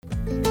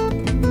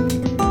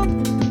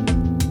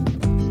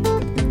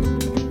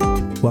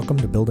Welcome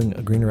to Building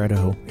a Greener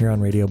Idaho here on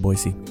Radio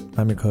Boise.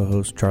 I'm your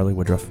co-host, Charlie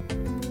Woodruff.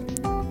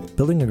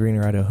 Building a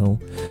Greener Idaho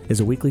is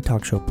a weekly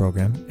talk show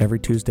program every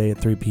Tuesday at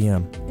 3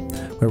 p.m.,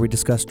 where we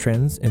discuss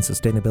trends in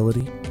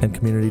sustainability and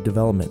community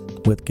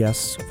development with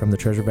guests from the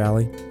Treasure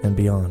Valley and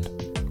beyond.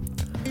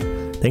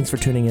 Thanks for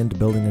tuning in to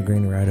Building a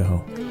Greener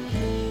Idaho.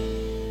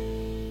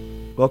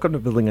 Welcome to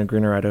Building a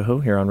Greener Idaho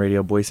here on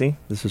Radio Boise.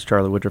 This is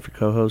Charlie Woodruff, your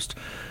co-host.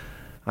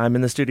 I'm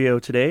in the studio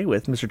today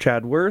with Mr.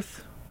 Chad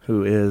Worth,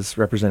 who is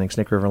representing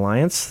Snake River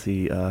Alliance,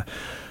 the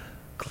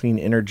clean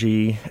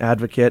energy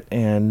advocate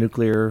and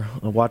nuclear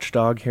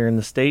watchdog here in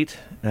the state,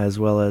 as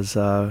well as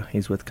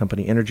he's with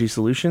company Energy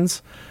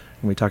Solutions.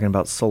 And we're talking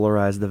about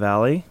Solarize the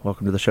Valley.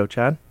 Welcome to the show,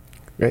 Chad.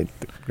 Great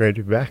to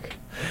be back.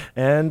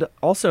 And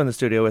also in the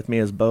studio with me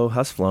is Beau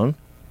Husfloen.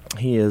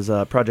 He is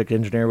a project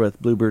engineer with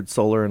Bluebird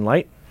Solar and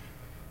Light.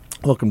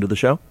 Welcome to the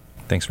show.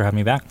 Thanks for having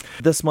me back.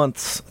 This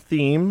month's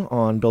theme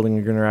on Building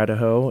a Greener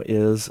Idaho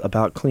is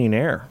about clean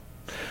air.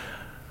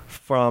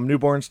 From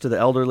newborns to the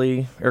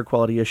elderly, air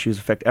quality issues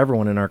affect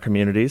everyone in our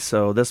communities.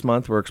 So this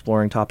month we're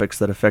exploring topics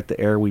that affect the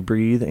air we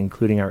breathe,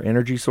 including our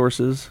energy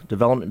sources,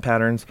 development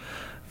patterns,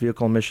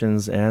 vehicle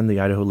emissions, and the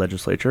Idaho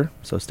legislature.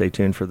 So stay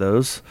tuned for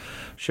those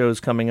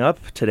shows coming up.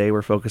 Today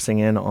we're focusing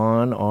in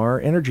on our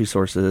energy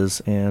sources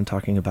and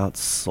talking about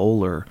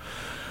solar.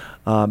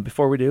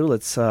 Before we do,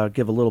 let's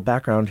give a little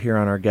background here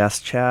on our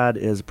guest. Chad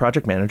is a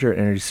project manager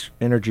at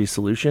Energy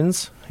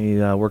Solutions. He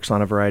works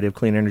on a variety of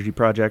clean energy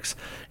projects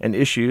and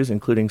issues,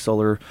 including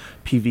solar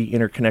PV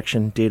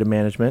interconnection data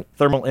management,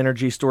 thermal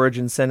energy storage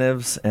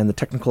incentives, and the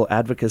technical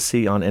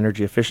advocacy on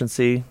energy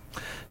efficiency.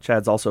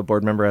 Chad's also a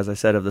board member, as I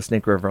said, of the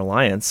Snake River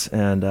Alliance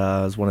and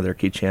is one of their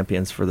key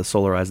champions for the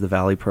Solarize the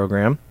Valley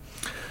program.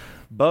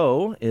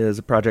 Beau is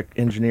a project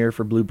engineer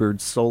for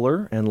Bluebird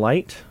Solar and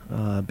Light,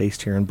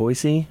 based here in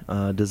Boise,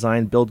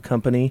 design build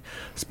company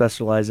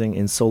specializing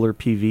in solar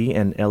PV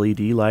and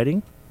LED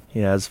lighting. He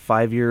has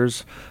 5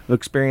 years of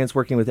experience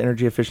working with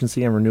energy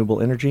efficiency and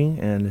renewable energy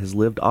and has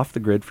lived off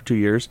the grid for 2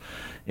 years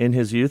in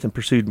his youth and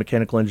pursued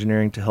mechanical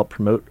engineering to help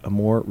promote a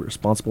more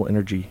responsible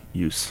energy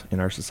use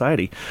in our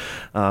society.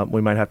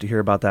 We might have to hear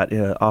about that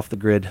off the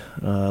grid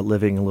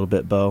living a little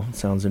bit, Beau.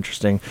 Sounds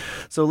interesting.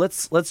 So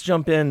let's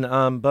jump in,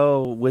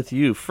 Beau, with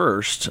you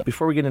first.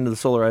 Before we get into the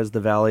Solarize the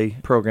Valley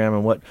program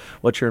and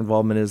what your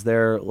involvement is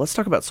there, let's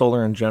talk about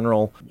solar in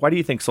general. Why do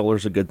you think solar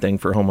is a good thing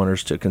for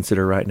homeowners to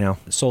consider right now?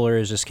 Solar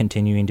is just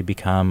continuing to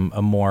become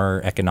a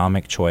more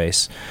economic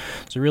choice.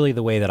 So really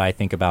the way that I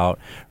think about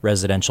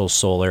residential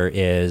solar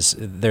is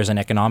there's an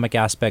economic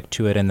aspect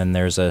to it, and then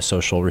there's a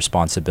social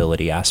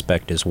responsibility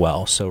aspect as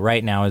well. So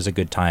right now is a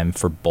good time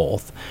for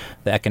both.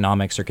 The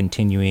economics are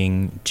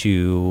continuing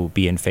to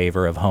be in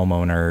favor of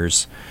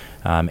homeowners,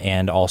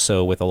 and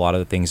also with a lot of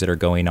the things that are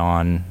going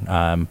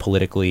on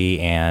politically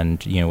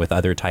and with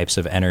other types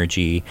of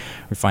energy,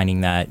 we're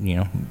finding that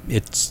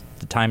it's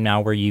the time now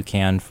where you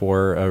can,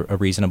 for a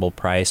reasonable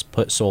price,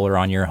 put solar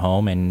on your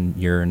home and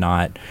you're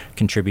not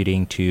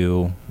contributing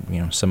to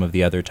some of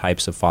the other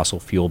types of fossil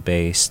fuel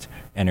based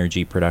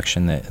energy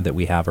production that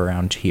we have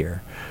around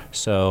here.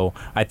 So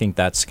I think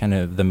that's kind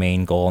of the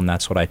main goal, and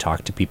that's what I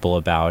talk to people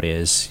about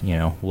is,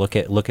 look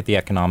at the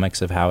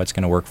economics of how it's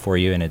going to work for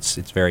you, and it's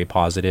very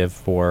positive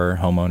for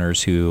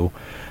homeowners who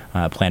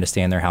plan to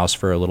stay in their house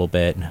for a little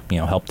bit,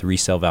 help the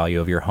resale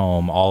value of your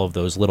home, all of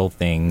those little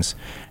things.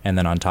 And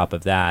then on top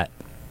of that,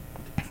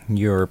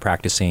 you're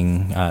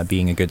practicing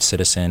being a good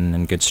citizen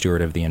and good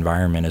steward of the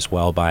environment as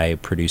well by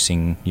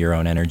producing your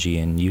own energy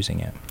and using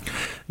it.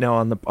 Now,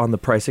 on the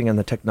pricing and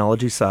the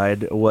technology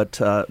side,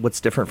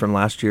 what's different from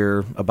last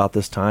year about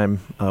this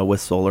time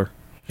with solar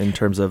in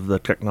terms of the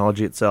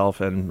technology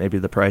itself and maybe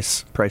the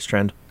price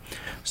trend?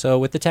 So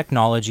with the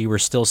technology, we're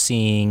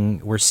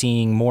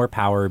seeing more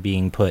power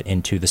being put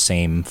into the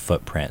same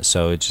footprint.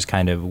 So it's just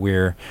kind of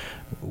we're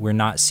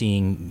not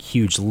seeing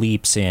huge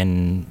leaps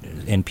in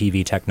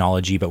PV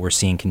technology, but we're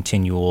seeing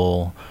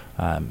continual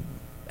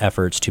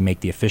efforts to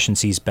make the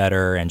efficiencies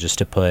better and just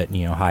to put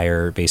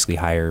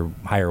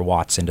higher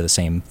watts into the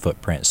same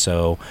footprint.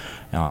 So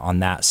on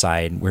that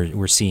side,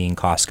 we're seeing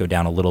costs go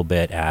down a little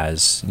bit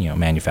as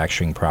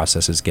manufacturing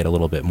processes get a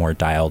little bit more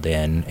dialed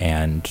in,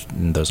 and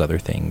those other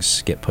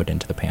things get put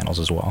into the panels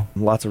as well.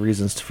 Lots of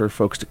reasons for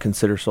folks to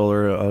consider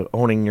solar.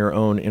 Owning your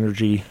own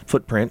energy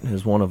footprint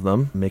is one of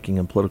them, making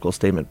a political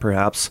statement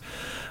perhaps,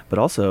 but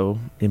also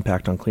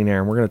impact on clean air.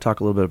 And we're going to talk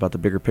a little bit about the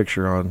bigger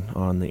picture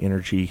on the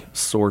energy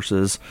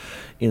sources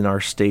in our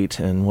state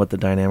and what the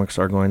dynamics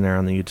are going there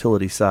on the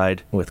utility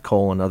side with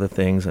coal and other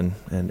things and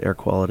air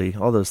quality.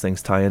 All those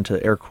things tie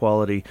into air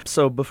quality.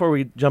 So before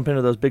we jump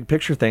into those big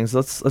picture things,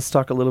 let's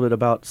talk a little bit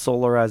about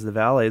Solarize the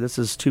Valley. This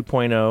is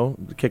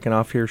 2.0 kicking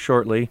off here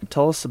shortly.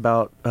 Tell us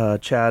about,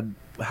 Chad,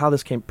 how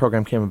this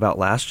program came about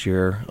last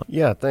year.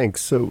 Yeah,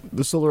 thanks. So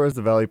the Solarize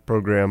the Valley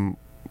program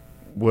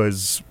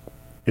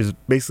is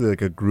basically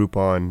like a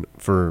Groupon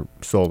for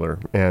solar.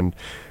 And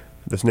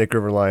the Snake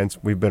River Alliance,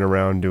 we've been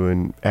around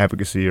doing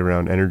advocacy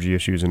around energy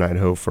issues in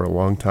Idaho for a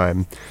long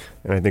time.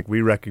 And I think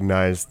we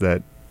recognize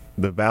that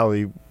the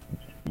Valley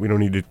we don't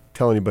need to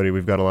tell anybody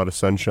we've got a lot of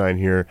sunshine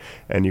here.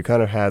 And you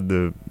kind of had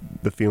the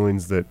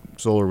feelings that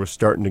solar was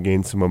starting to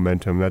gain some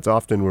momentum. That's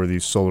often where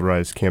these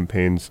Solarize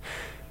campaigns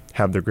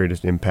have their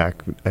greatest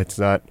impact. It's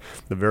not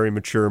the very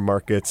mature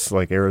markets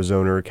like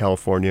Arizona or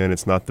California, and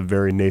it's not the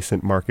very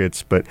nascent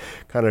markets, but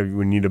kind of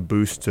we need a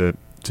boost to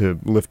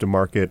lift a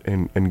market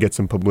and get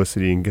some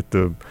publicity and get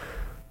the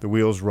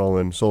wheels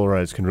rolling.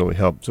 Solarize can really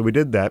help. So we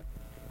did that,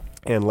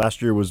 and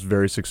last year was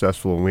very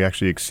successful, and we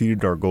actually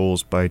exceeded our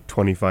goals by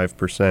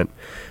 25%.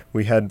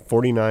 We had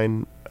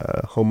 49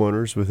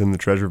 homeowners within the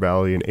Treasure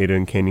Valley and Ada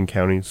and Canyon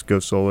counties go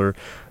solar,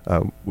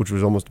 which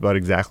was almost about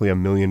exactly $1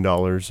 million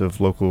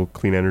of local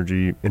clean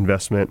energy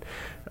investment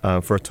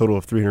for a total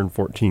of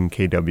 314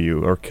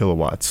 kW or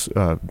kilowatts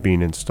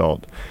being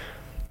installed.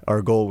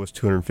 Our goal was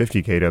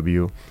 250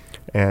 kW,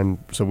 and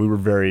so we were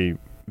very,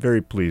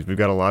 very pleased. We've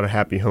got a lot of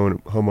happy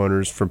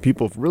homeowners from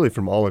people really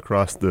from all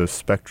across the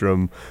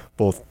spectrum,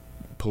 both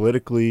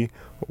politically,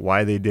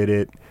 why they did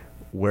it,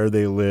 where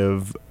they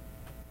live.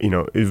 It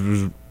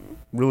was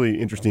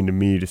really interesting to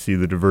me to see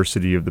the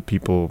diversity of the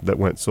people that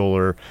went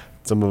solar.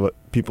 Some of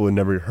people had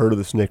never heard of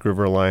the Snake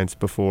River Alliance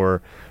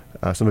before.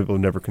 Some people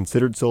have never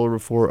considered solar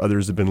before.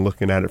 Others have been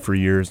looking at it for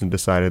years and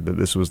decided that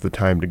this was the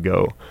time to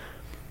go.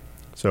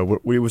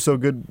 So it was so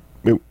good.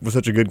 It was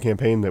such a good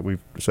campaign that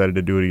we've decided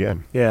to do it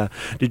again. Yeah.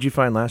 Did you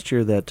find last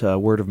year that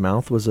word of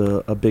mouth was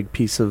a big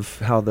piece of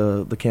how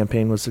the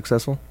campaign was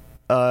successful?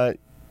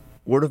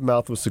 Word of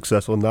mouth was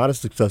successful, not as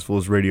successful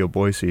as Radio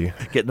Boise.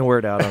 Getting the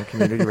word out on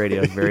community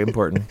radio is very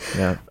important.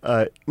 Yeah.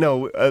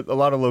 No, a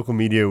lot of local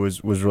media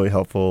was really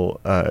helpful.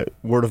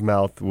 Word of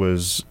mouth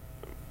was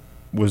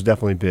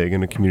definitely big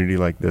in a community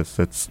like this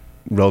that's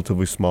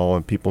relatively small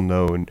and people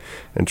know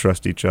and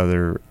trust each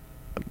other.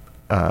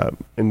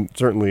 And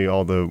certainly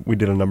we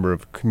did a number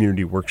of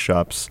community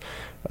workshops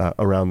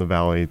around the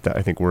valley that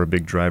I think were a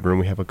big driver, and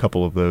we have a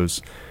couple of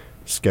those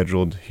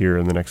scheduled here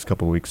in the next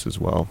couple of weeks as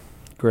well.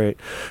 Great.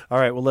 All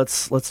right. Well,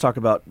 let's talk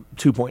about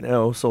 2.0,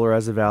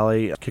 Solarize the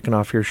Valley, kicking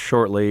off here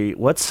shortly.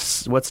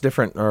 What's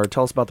different, or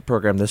tell us about the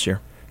program this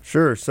year?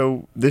 Sure.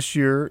 So this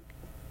year,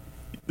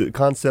 the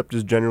concept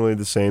is generally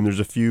the same.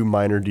 There's a few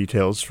minor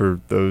details for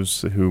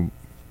those who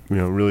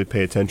really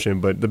pay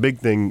attention, but the big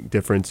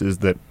difference is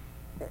that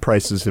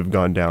prices have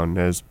gone down,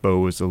 as Beau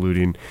was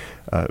alluding.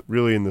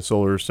 Really in the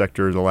solar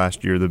sector, the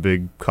last year, the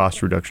big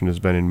cost reduction has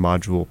been in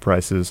module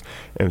prices,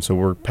 and so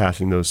we're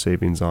passing those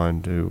savings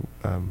on to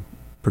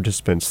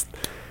participants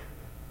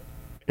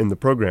in the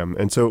program.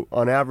 And so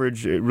on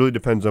average, it really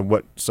depends on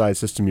what size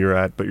system you're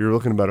at, but you're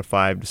looking about a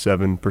 5 to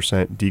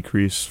 7%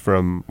 decrease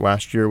from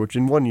last year, which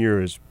in 1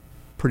 year is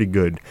pretty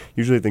good.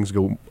 Usually things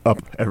go up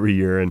every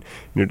year, and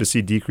to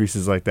see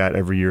decreases like that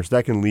every year, so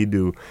that can lead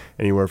to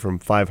anywhere from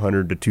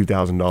 $500 to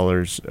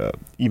 $2,000,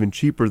 even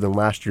cheaper than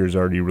last year's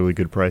already really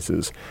good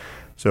prices.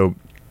 So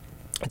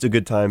it's a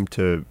good time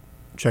to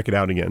check it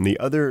out again. The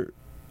other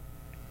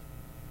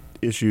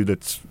issue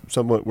that's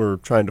somewhat we're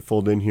trying to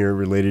fold in here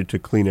related to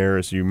clean air,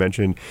 as you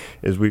mentioned,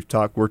 is we've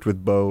worked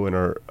with Beau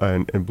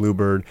and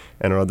Bluebird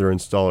and our other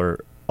installer,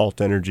 Alt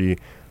Energy,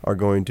 are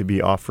going to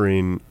be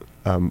offering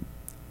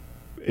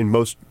in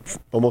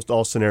almost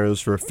all scenarios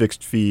for a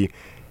fixed fee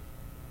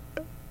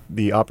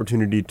the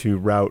opportunity to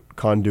route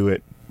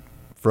conduit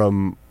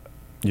from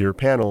your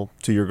panel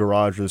to your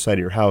garage or the side of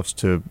your house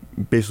to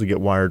basically get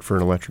wired for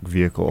an electric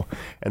vehicle.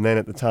 And then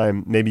at the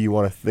time, maybe you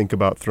want to think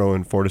about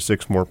throwing 4 to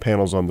 6 more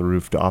panels on the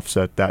roof to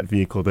offset that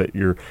vehicle that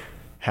you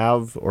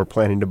have or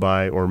planning to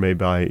buy or may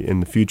buy in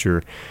the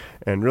future.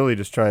 And really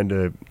just trying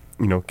to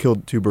kill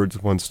 2 birds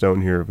with 1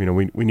 stone here.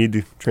 We need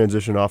to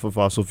transition off of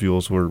fossil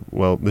fuels.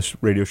 This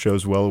radio show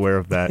is well aware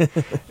of that.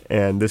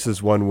 And this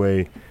is one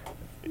way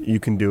you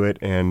can do it.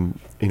 And,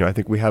 I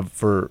think we have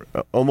for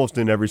almost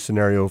in every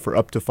scenario for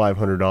up to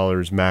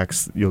 $500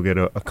 max, you'll get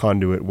a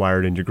conduit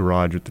wired into your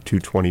garage with the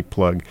 220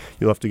 plug.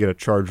 You'll have to get a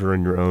charger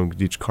on your own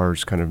because each car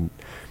is kind of,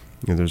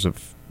 there's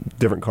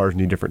different cars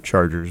need different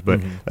chargers, but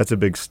that's a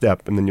big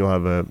step. And then you'll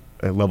have a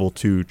level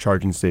 2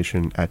 charging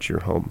station at your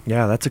home.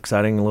 Yeah, that's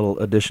exciting. A little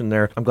addition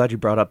there. I'm glad you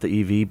brought up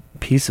the EV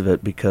piece of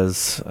it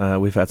because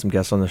we've had some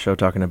guests on the show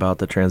talking about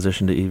the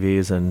transition to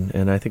EVs,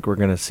 and I think we're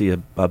going to see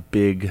a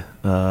big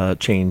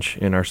change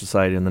in our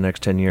society in the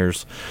next 10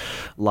 years.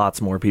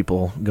 Lots more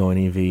people going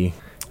EV.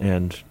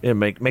 And it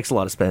makes a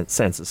lot of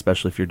sense,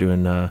 especially if you're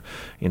doing,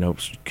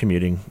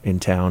 commuting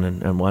in town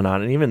and whatnot.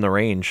 And even the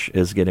range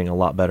is getting a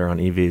lot better on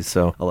EVs.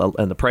 So,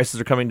 and the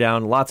prices are coming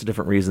down. Lots of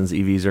different reasons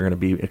EVs are going to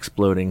be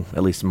exploding,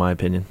 at least in my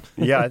opinion.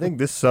 Yeah, I think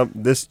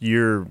this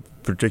year,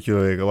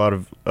 particularly, a lot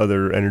of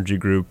other energy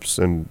groups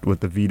and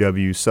with the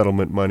VW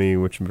settlement money,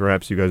 which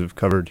perhaps you guys have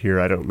covered here.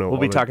 I don't know. We'll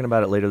be talking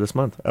about it later this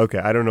month. Okay,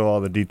 I don't know all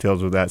the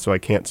details of that, so I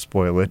can't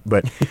spoil it.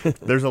 But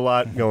there's a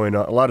lot going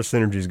on, a lot of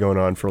synergies going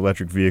on for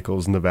electric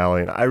vehicles in the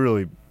valley. And I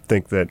really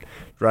think that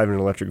driving an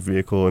electric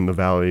vehicle in the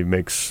valley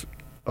makes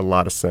a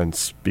lot of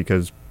sense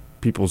because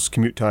people's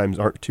commute times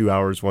aren't 2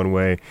 hours one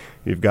way.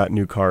 You've got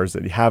new cars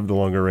that have the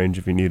longer range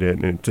if you need it,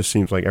 and it just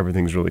seems like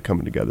everything's really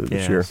coming together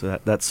this year. So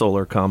that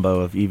solar combo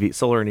of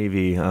solar and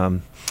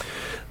EV,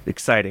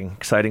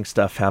 exciting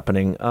stuff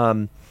happening.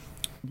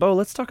 Beau,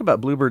 let's talk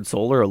about Bluebird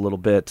Solar a little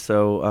bit.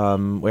 So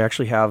we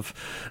actually have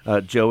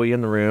Joey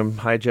in the room.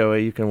 Hi,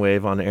 Joey. You can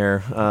wave on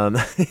air.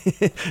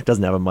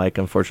 Doesn't have a mic,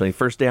 unfortunately.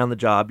 First day on the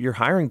job. You're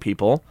hiring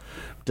people.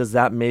 Does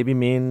that maybe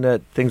mean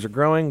that things are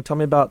growing? Tell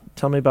me about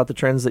the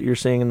trends that you're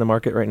seeing in the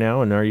market right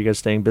now, and are you guys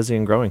staying busy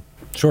and growing?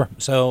 Sure.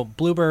 So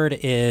Bluebird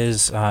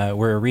is,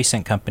 we're a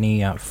recent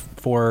company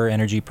for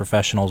energy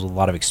professionals with a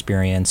lot of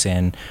experience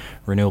in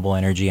renewable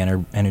energy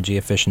and energy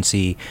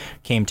efficiency,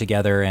 came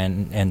together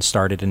and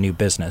started a new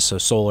business. So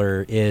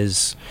solar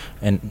is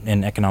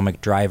an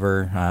economic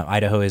driver.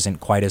 Idaho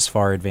isn't quite as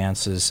far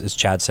advanced as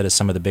Chad said as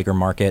some of the bigger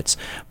markets,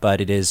 but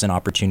it is an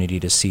opportunity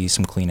to see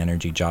some clean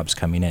energy jobs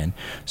coming in.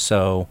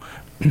 So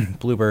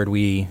Bluebird,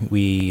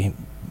 we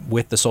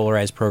with the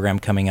Solarize program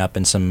coming up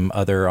and some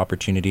other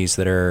opportunities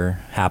that are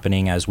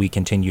happening as we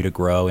continue to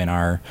grow in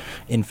our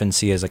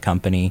infancy as a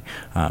company,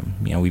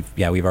 we've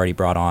already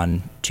brought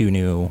on 2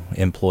 new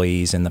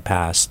employees in the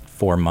past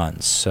 4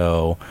 months.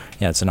 So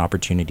yeah, it's an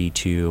opportunity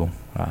to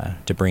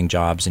bring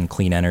jobs in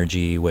clean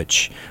energy,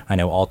 which I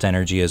know Alt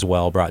Energy as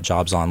well brought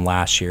jobs on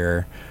last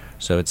year.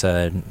 So it's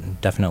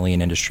definitely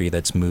an industry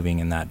that's moving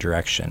in that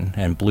direction.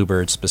 And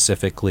Bluebird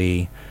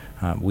specifically,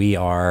 we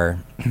are,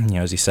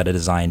 as you said, a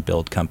design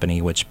build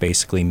company, which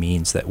basically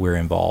means that we're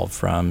involved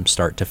from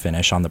start to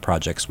finish on the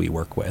projects we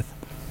work with.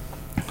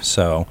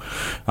 So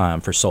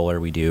for solar,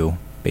 we do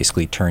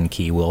basically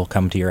turnkey. We'll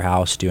come to your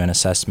house, do an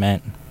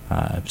assessment,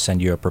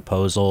 send you a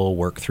proposal,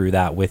 work through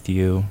that with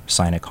you,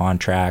 sign a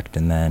contract,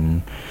 and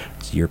then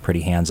you're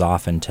pretty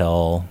hands-off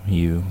until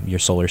your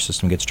solar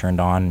system gets turned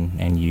on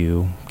and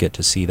you get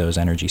to see those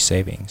energy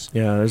savings.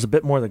 Yeah, there's a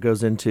bit more that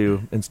goes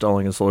into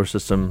installing a solar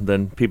system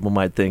than people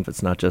might think.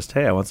 It's not just,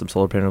 hey, I want some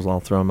solar panels,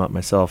 I'll throw them up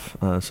myself.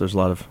 So there's a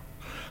lot of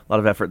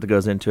effort that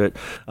goes into it.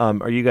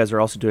 Are you guys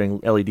also doing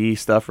LED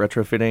stuff,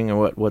 retrofitting,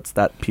 or what's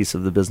that piece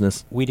of the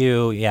business? We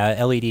do,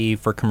 yeah, LED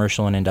for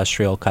commercial and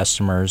industrial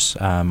customers.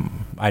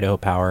 Idaho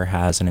Power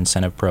has an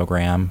incentive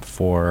program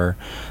for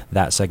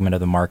that segment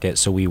of the market,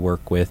 so we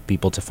work with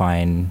people to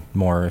find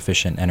more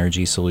efficient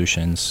energy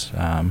solutions.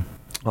 On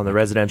the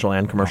residential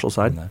and commercial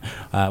side?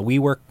 We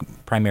work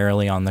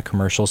primarily on the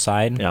commercial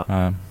side.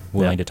 Yeah.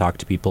 Willing to talk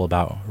to people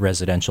about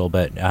residential,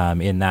 but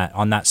on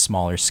that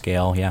smaller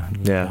scale,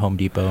 Home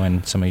Depot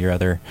and some of your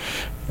other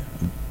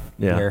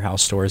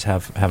warehouse stores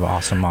have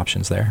awesome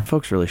options there.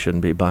 Folks really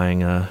shouldn't be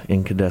buying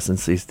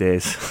incandescents these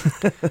days.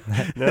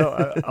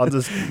 No, I'll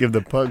just give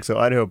the plug. So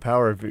Idaho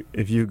Power,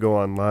 if you go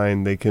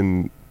online,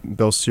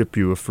 they'll ship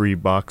you a free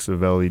box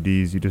of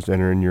LEDs. You just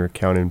enter in your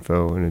account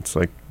info, and it's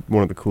like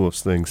one of the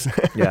coolest things.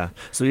 Yeah.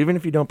 So even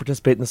if you don't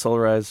participate in the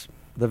Solarize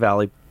the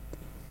Valley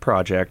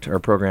project or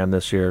program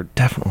this year,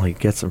 definitely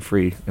get some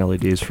free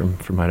LEDs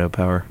from Idaho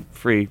Power.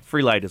 Free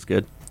light is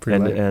good.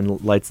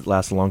 And lights that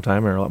last a long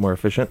time are a lot more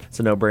efficient.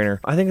 It's a no-brainer.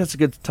 I think that's a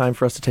good time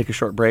for us to take a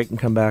short break and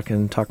come back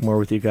and talk more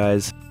with you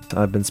guys.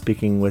 I've been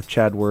speaking with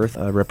Chad Worth,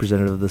 a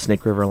representative of the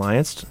Snake River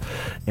Alliance,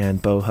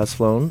 and Beau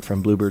Husfloen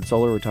from Bluebird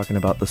Solar. We're talking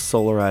about the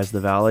Solarize the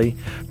Valley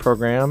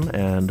program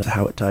and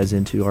how it ties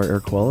into our air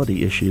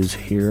quality issues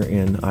here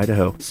in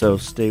Idaho. So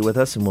stay with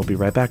us and we'll be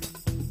right back.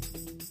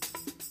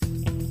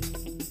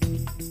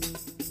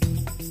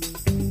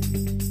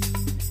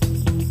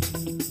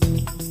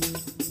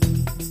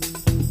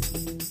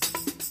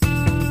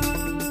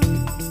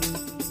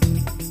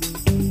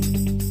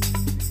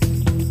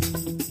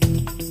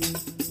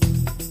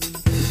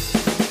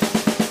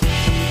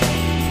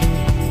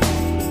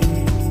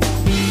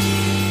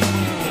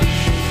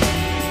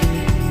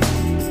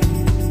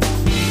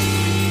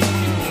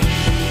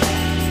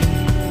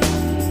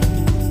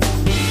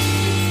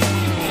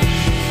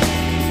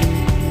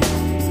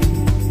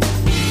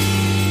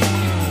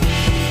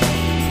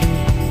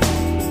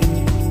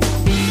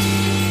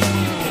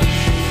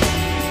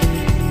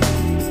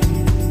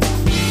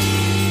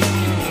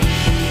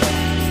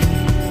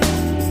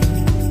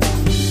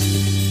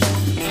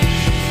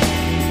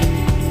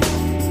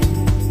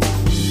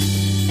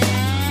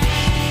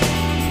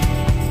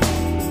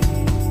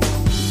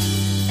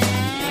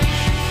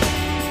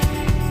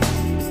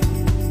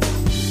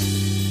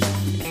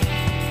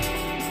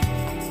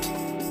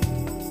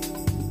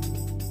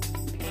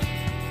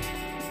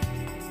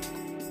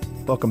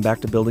 Welcome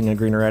back to Building a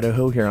Greener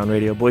Idaho here on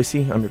Radio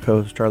Boise. I'm your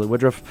co-host, Charlie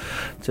Woodruff.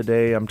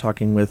 Today I'm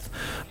talking with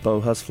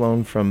Beau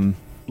Husfloen from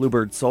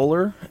Bluebird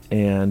Solar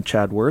and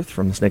Chad Worth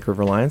from the Snake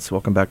River Alliance.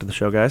 Welcome back to the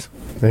show, guys.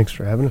 Thanks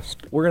for having us.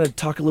 We're going to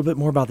talk a little bit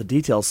more about the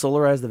details.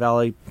 Solarize the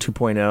Valley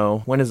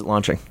 2.0. When is it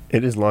launching?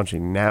 It is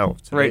launching now.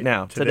 Right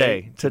now.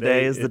 Today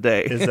is the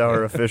day. Is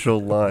our official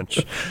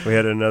launch. We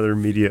had another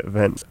media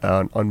event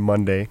on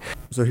Monday.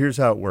 So here's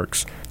how it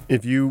works.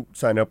 If you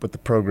sign up with the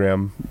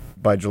program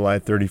by July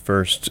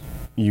 31st,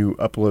 you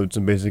upload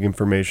some basic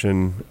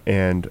information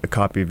and a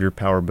copy of your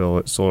power bill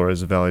at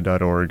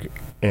solarizethevalley.org,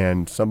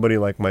 and somebody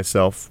like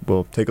myself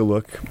will take a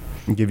look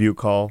and give you a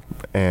call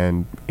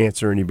and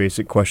answer any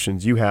basic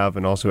questions you have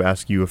and also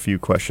ask you a few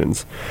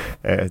questions.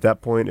 At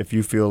that point, if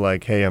you feel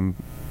like, hey, I'm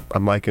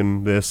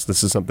liking this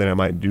is something I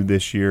might do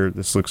this year,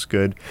 this looks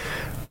good,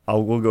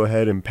 we'll go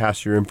ahead and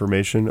pass your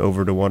information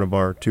over to one of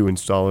our 2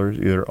 installers,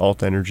 either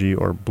Alt Energy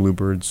or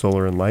Bluebird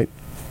Solar and Light.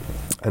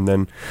 And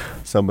then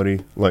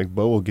somebody like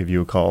Beau will give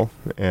you a call.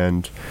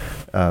 And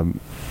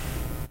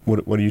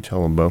what do you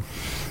tell them, Beau?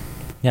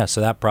 Yeah,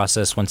 so that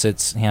process, once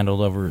it's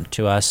handled over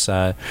to us,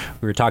 we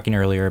were talking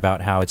earlier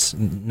about how it's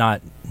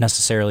not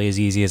necessarily as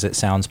easy as it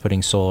sounds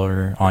putting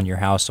solar on your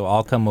house. So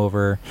I'll come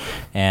over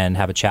and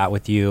have a chat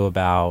with you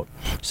about,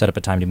 set up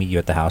a time to meet you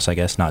at the house, I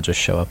guess, not just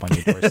show up on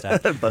your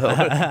doorstep.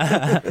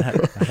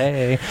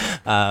 Hey.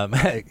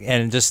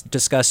 And just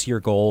discuss your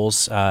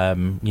goals,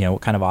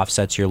 what kind of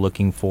offsets you're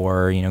looking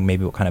for,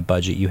 maybe what kind of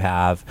budget you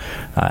have,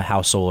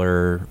 how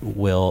solar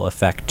will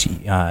affect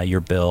your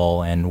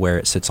bill and where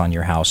it sits on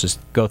your house. Just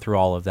go through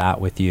all of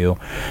that with you.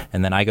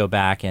 And then I go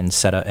back and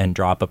set up and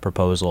drop a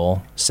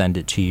proposal, send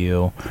it to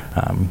you,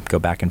 go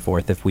back and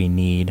forth if we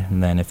need.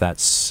 And then if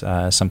that's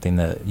something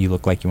that you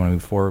look like you want to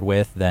move forward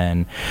with,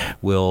 then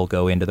we'll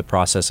go into the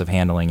process of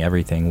handling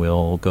everything.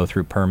 We'll go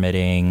through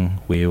permitting.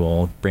 We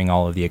will bring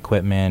all of the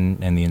equipment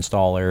and the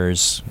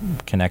installers,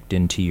 connect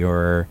into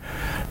your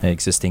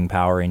existing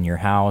power in your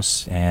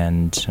house.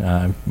 And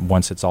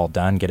once it's all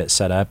done, get it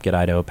set up, get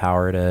Idaho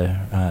Power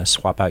to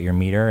swap out your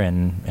meter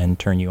and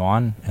turn you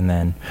on, and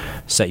then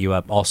set you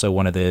up. Also,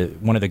 one of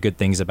the good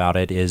things about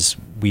it is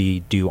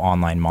we do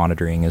online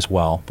monitoring as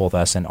well, both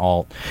us and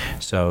Alt,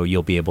 so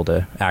you'll be able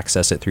to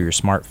access it through your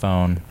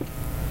smartphone.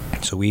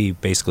 So we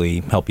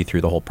basically help you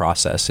through the whole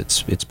process.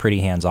 It's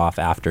pretty hands-off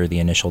after the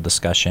initial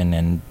discussion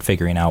and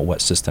figuring out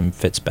what system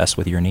fits best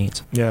with your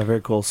needs. Yeah,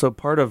 very cool. So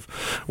part of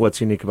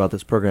what's unique about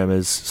this program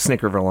is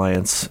Snake River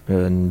Alliance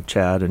and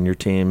Chad and your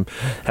team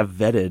have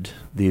vetted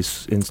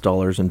these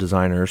installers and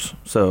designers.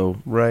 So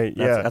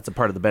that's a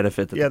part of the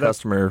benefit that the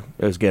customer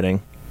is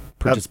getting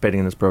participating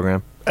in this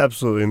program.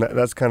 Absolutely, and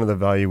that's kind of the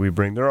value we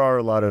bring. There are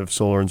a lot of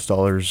solar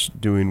installers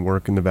doing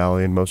work in the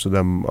valley, and most of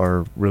them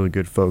are really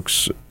good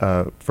folks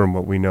from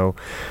what we know.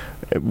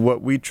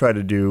 What we try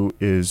to do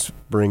is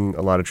bring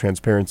a lot of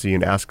transparency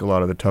and ask a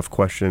lot of the tough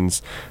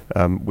questions.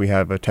 We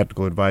have a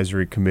technical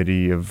advisory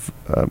committee of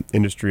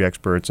industry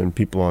experts and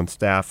people on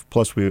staff,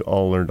 plus we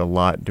all learned a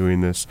lot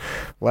doing this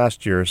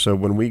last year. So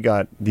when we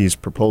got these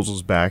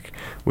proposals back,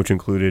 which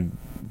included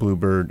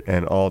Bluebird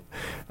and Alt,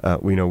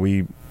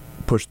 we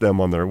pushed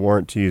them on their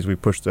warranties. We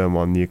pushed them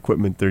on the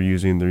equipment they're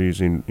using. They're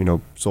using,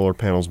 solar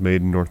panels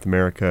made in North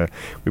America.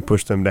 We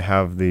pushed them to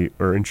have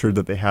ensured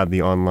that they had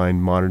the online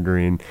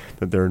monitoring,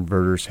 that their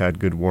inverters had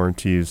good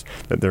warranties,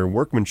 that their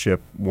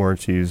workmanship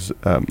warranties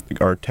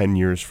are 10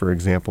 years, for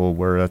example,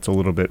 where that's a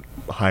little bit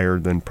higher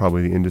than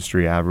probably the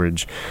industry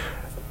average.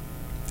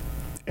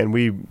 And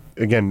we,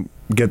 again,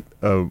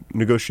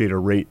 negotiate a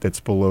rate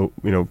that's below,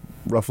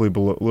 roughly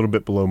below, a little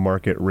bit below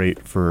market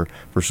rate for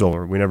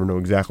solar. We never know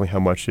exactly how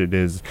much it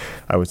is.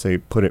 I would say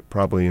put it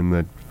probably in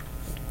the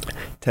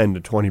 10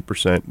 to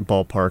 20%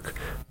 ballpark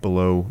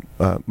below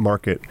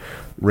market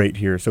rate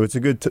here. So it's a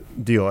good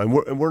deal. And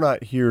we're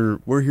not here.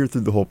 We're here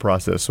through the whole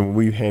process. So when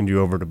we hand you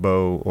over to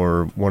Beau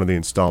or one of the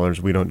installers,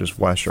 we don't just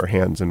wash our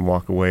hands and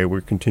walk away.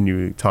 We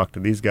continue to talk to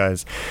these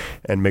guys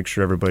and make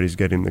sure everybody's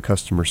getting the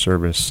customer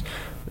service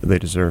they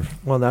deserve.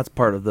 Well, that's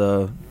part of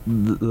the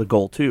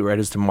goal too, right?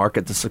 Is to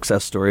market the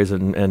success stories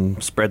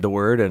and spread the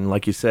word, and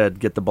like you said,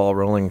 get the ball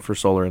rolling for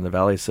solar in the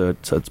valley, so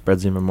it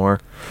spreads even more.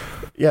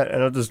 Yeah,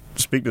 and I'll just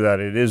speak to that.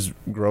 It is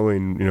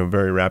growing,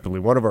 very rapidly.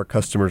 One of our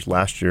customers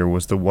last year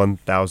was the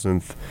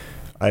 1,000th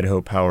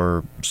Idaho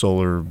Power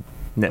solar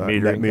net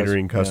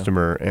metering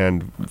customer,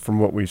 and from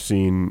what we've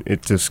seen,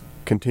 it just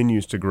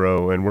continues to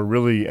grow, and we're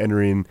really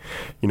entering,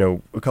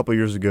 a couple of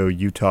years ago,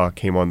 Utah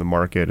came on the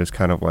market as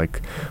kind of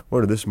like,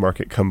 where did this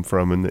market come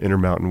from in the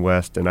Intermountain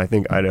West? And I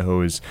think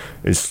Idaho is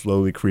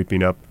slowly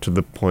creeping up to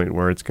the point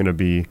where it's going to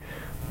be,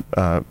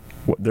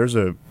 there's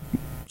a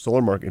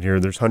solar market here.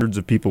 There's hundreds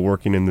of people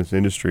working in this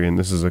industry, and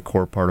this is a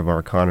core part of our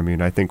economy,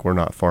 and I think we're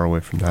not far away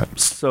from that.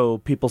 So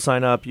people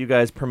sign up, you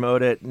guys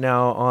promote it.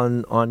 Now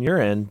on your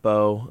end,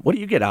 Beau, what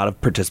do you get out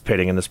of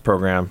participating in this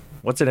program?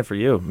 What's in it for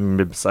you,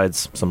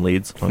 besides some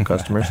leads on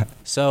customers?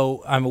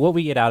 So what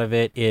we get out of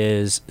it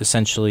is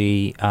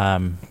essentially,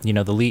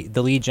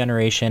 the lead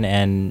generation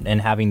and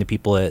having the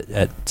people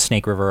at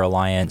Snake River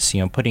Alliance,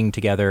 putting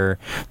together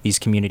these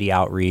community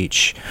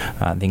outreach,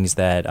 things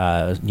that,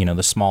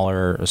 the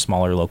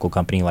smaller local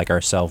company like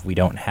ourselves, we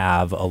don't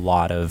have a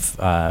lot of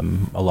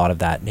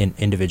that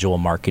individual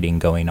marketing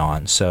going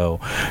on.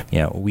 So,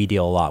 we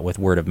deal a lot with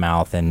word of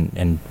mouth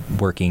and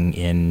working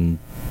in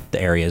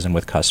the areas and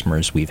with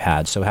customers we've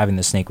had. So having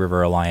the Snake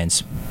River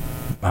Alliance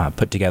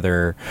put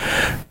together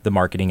the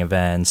marketing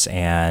events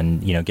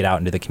and get out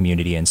into the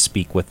community and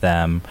speak with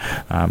them.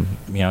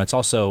 It's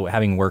also,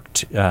 having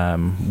worked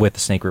with the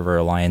Snake River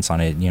Alliance on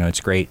it,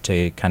 it's great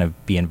to kind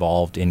of be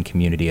involved in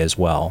community as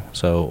well.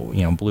 So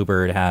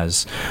Bluebird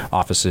has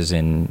offices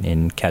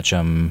in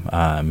Ketchum,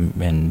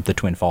 in the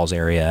Twin Falls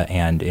area,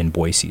 and in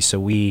Boise. So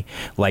we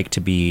like to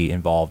be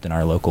involved in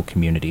our local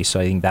community. So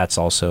I think that's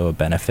also a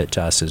benefit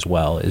to us as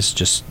well, is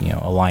just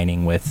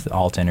aligning with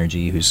Alt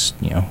Energy, who's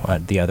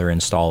the other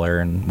installer,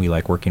 and we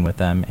like working with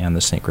them and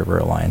the Snake River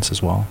Alliance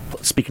as well.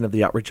 Speaking of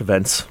the outreach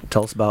events,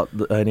 tell us about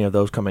any of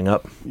those coming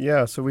up.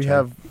 Yeah, so we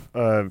have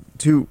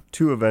two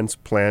events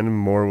planned, and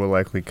more will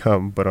likely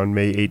come. But on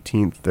May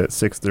 18th at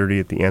 6:30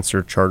 at the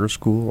Answer Charter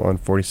School on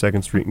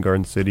 42nd Street in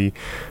Garden City,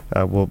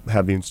 we'll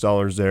have the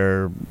installers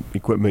there,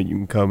 equipment you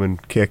can come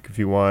and kick if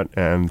you want,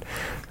 and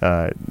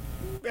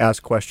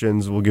ask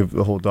questions. We'll give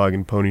the whole dog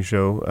and pony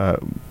show.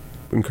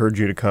 Encourage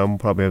you to come. We'll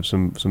probably have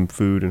some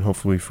food and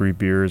hopefully free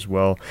beer as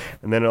well.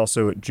 And then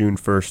also at June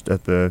 1st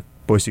at the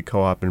Boise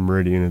Co-op in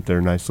Meridian at their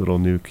nice little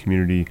new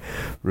community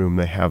room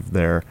they have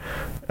there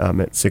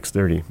at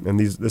 6:30. And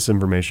this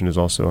information is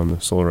also on the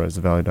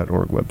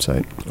solarizethevalley.org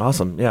website.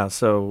 Awesome. Yeah,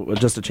 so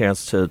just a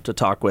chance to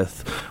talk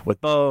with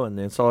Beau and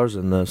the installers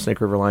and the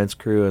Snake River Alliance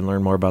crew and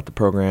learn more about the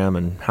program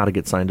and how to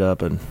get signed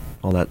up and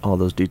all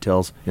those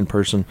details in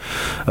person.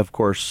 Of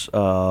course, a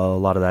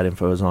lot of that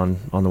info is on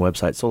the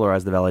website,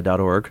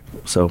 solarizethevalley.org.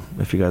 So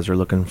if you guys are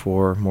looking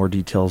for more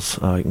details,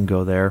 you can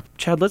go there.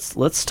 Chad,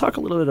 let's talk a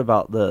little bit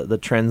about the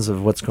trends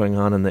of what's going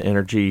on in the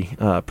energy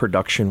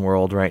production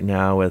world right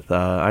now with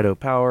Idaho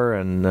Power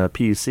and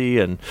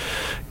PUC and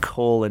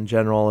coal in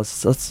general.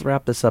 Let's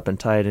wrap this up and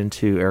tie it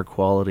into air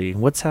quality.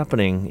 What's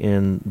happening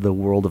in the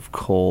world of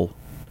coal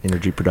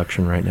energy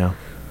production right now?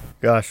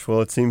 Gosh, well,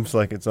 it seems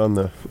like it's on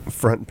the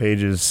front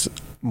pages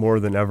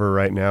more than ever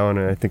right now, and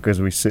I think as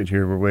we sit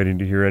here, we're waiting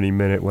to hear any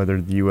minute whether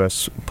the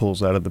U.S.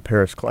 pulls out of the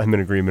Paris Climate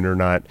Agreement or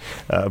not.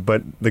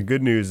 But the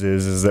good news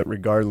is that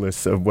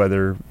regardless of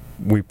whether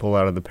we pull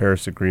out of the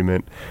Paris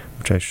Agreement,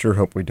 which I sure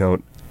hope we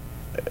don't,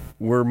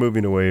 we're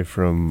moving away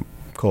from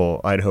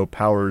coal. Idaho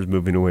Power is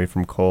moving away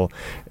from coal,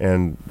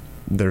 and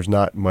there's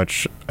not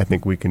much I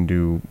think we can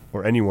do,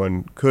 or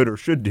anyone could or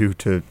should do,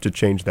 to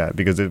change that,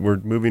 because we're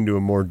moving to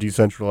a more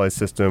decentralized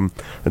system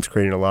that's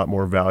creating a lot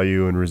more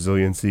value and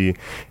resiliency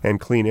and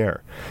clean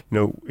air.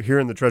 Here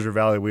in the Treasure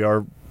Valley, we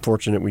are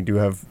fortunate. We do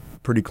have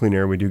pretty clean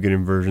air. We do get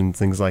inversions,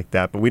 things like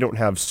that, but we don't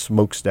have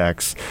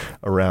smokestacks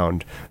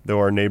around, though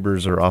our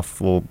neighbors are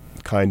awful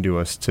kind to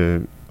us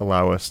to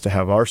allow us to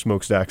have our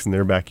smokestacks in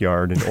their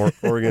backyard. In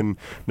Oregon,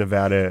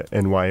 Nevada,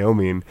 and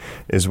Wyoming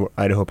is where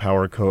Idaho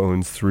Power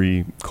co-owns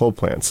 3 coal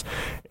plants.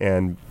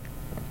 And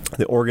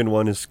the Oregon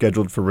one is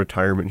scheduled for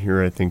retirement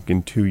here, I think,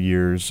 in 2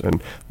 years.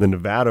 And the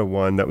Nevada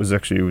one, it was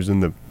in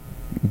the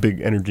big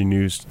energy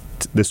news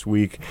this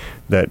week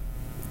that,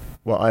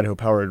 Idaho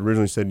Power had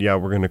originally said,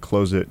 we're going to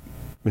close it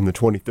in the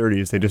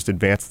 2030s. They just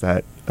advanced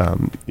that,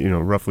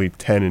 roughly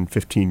 10 and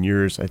 15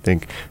 years, I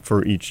think,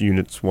 for each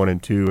units 1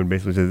 and 2, and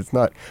basically says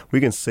we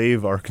can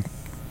save our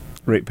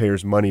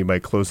ratepayers money by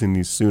closing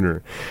these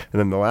sooner. And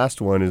then the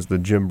last one is the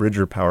Jim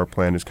Bridger power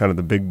plant, is kind of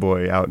the big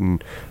boy out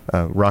in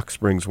Rock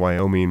Springs,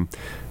 Wyoming,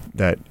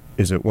 that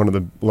is one of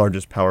the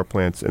largest power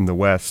plants in the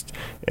West.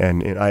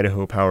 And in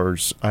Idaho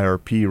Power's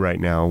IRP right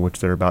now, which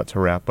they're about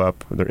to wrap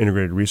up, their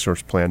integrated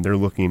resource plan, they're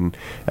looking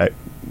at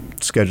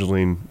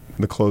scheduling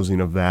the closing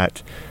of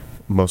that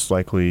most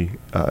likely,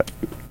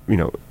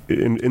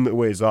 in the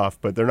ways off,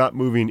 but they're not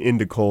moving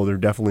into coal. They're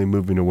definitely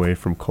moving away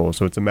from coal.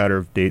 So it's a matter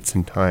of dates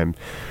and time.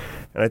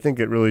 And I think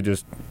it really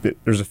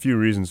there's a few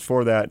reasons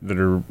for that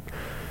are,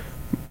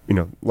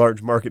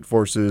 large market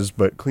forces,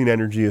 but clean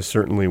energy is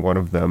certainly one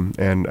of them.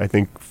 And I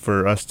think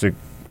for us to,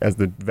 as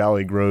the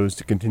valley grows,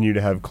 to continue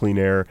to have clean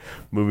air,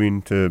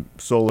 moving to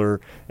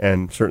solar,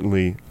 and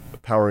certainly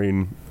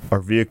powering our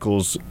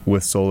vehicles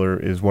with solar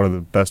is one of the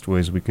best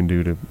ways we can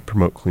do to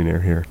promote clean air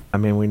here. I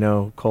mean, we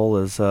know coal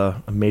is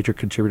a major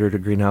contributor to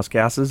greenhouse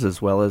gases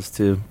as well as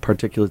to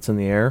particulates in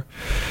the air,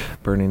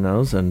 burning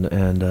those. And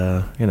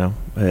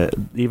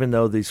even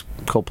though these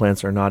coal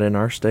plants are not in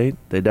our state,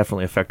 they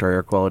definitely affect our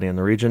air quality in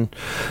the region,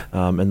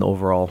 and the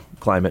overall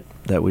climate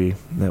that we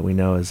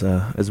know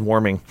is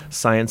warming.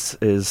 Science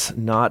is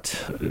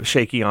not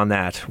shaky on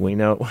that. We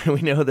know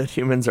that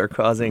humans are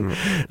causing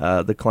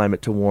the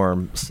climate to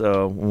warm.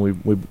 So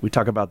we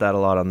talk about that a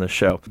lot on this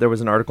show. There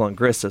was an article in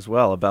Grist as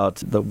well about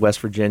the West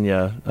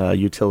Virginia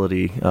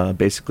utility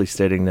basically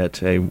stating that,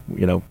 hey,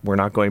 we're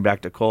not going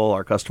back to coal.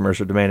 Our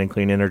customers are demanding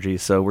clean energy.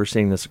 So we're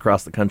seeing this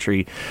across the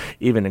country,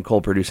 even in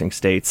coal-producing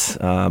states,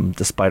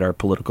 despite our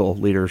political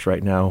leaders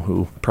right now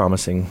who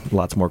promising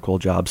lots more coal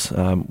jobs.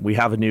 We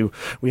have a new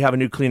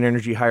clean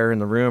energy hire in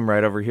the room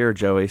right over here,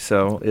 Joey.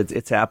 So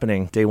it's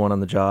happening. Day one on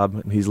the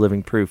job. He's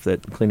living proof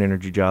that clean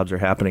energy jobs are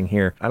happening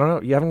here. I don't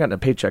know. You haven't gotten a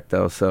paycheck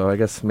though, so I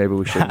guess maybe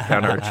we should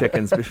count our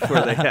chickens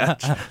before they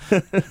hatch.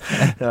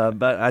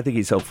 But I think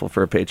he's hopeful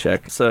for a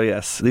paycheck. So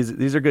yes,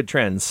 these are good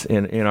trends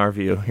in our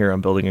view here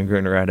on Building in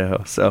Greener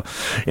Idaho. So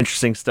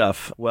interesting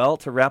stuff. Well,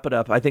 to wrap it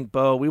up, I think,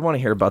 Beau, we want to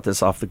hear about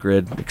this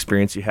off-the-grid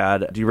experience you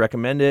had. Do you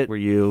recommend it? Were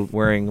you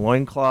wearing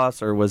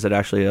loincloths, or was it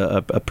actually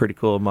a pretty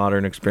cool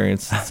modern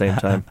experience at the same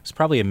time? It's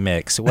probably a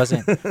mix. It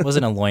wasn't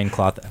a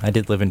loincloth. I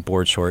did live in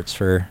board shorts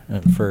for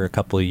a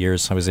couple of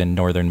years. I was in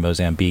northern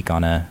Mozambique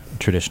on a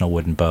traditional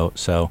wooden boat.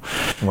 So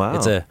wow.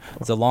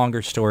 It's a longer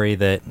longer story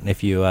that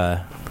if you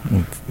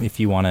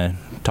want to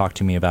talk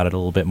to me about it a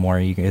little bit more,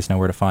 you guys know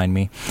where to find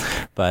me.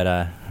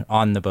 But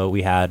on the boat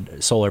we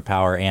had solar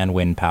power and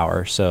wind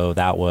power, so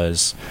that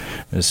was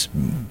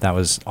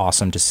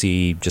awesome to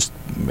see, just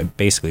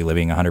basically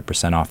living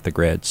 100% off the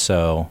grid.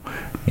 So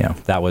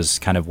that was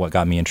kind of what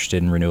got me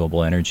interested in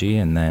renewable energy,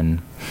 and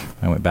then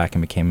I went back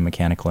and became a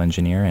mechanical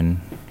engineer, and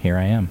here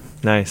I am.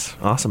 Nice.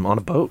 Awesome. On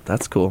a boat.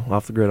 That's cool.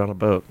 Off the grid on a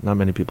boat. Not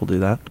many people do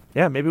that.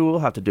 Yeah, maybe we'll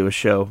have to do a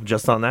show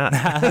just on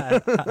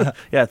that.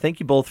 Yeah, thank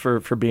you both for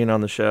being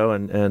on the show,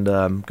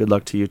 and good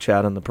luck to you,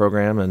 Chad, on the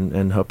program,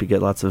 and hope you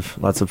get lots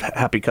of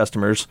happy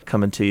customers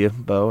coming to you,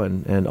 Beau,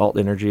 and Alt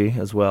Energy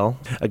as well.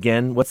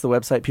 Again, what's the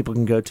website people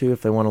can go to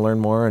if they want to learn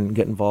more and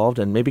get involved,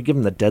 and maybe give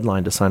them the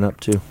deadline to sign up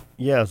too?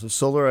 Yeah, so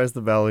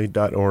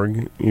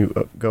solarizethevalley.org.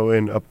 You go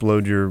in,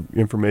 upload your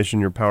information,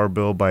 your power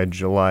bill by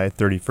July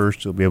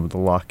 31st. You'll be able to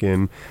lock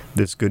in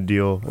this good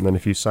deal. And then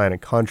if you sign a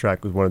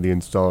contract with one of the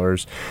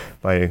installers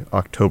by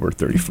October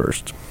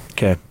 31st.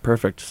 Okay,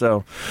 perfect.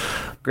 So,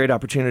 great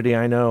opportunity.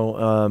 I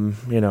know,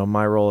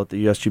 my role at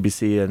the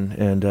USGBC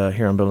and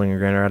here on Building a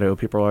Greener Idaho,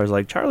 people are always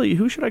like, Charlie,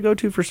 who should I go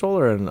to for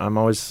solar? And I'm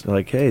always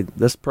like, hey,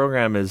 this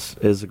program is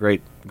a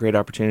great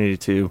opportunity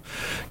to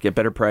get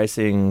better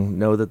pricing,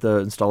 know that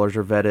the installers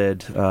are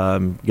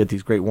vetted, get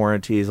these great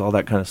warranties, all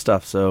that kind of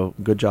stuff. So,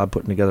 good job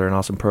putting together an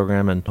awesome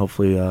program, and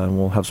hopefully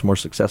we'll have some more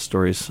success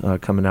stories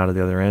coming out of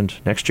the other end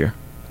next year.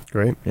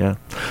 Great. Yeah.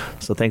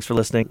 So thanks for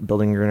listening.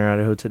 Building Greener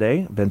Idaho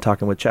today. Been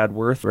talking with Chad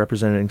Worth,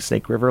 representing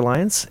Snake River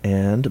Alliance,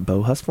 and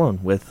Beau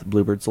Husfloen with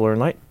Bluebird Solar and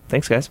Light.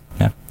 Thanks, guys.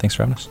 Yeah. Thanks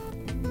for having us.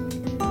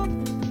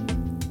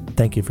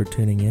 Thank you for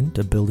tuning in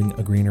to Building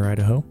a Greener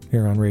Idaho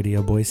here on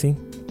Radio Boise.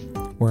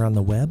 We're on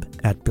the web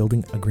at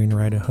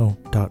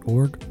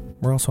buildingagreeneridaho.org.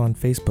 We're also on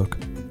Facebook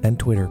and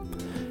Twitter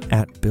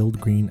at Build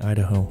Green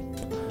Idaho.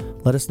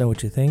 Let us know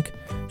what you think.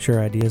 Share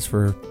ideas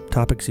for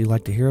topics you'd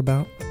like to hear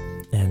about,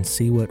 and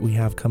see what we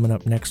have coming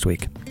up next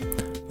week.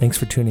 Thanks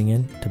for tuning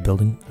in to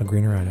Building a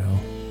Greener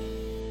Idaho.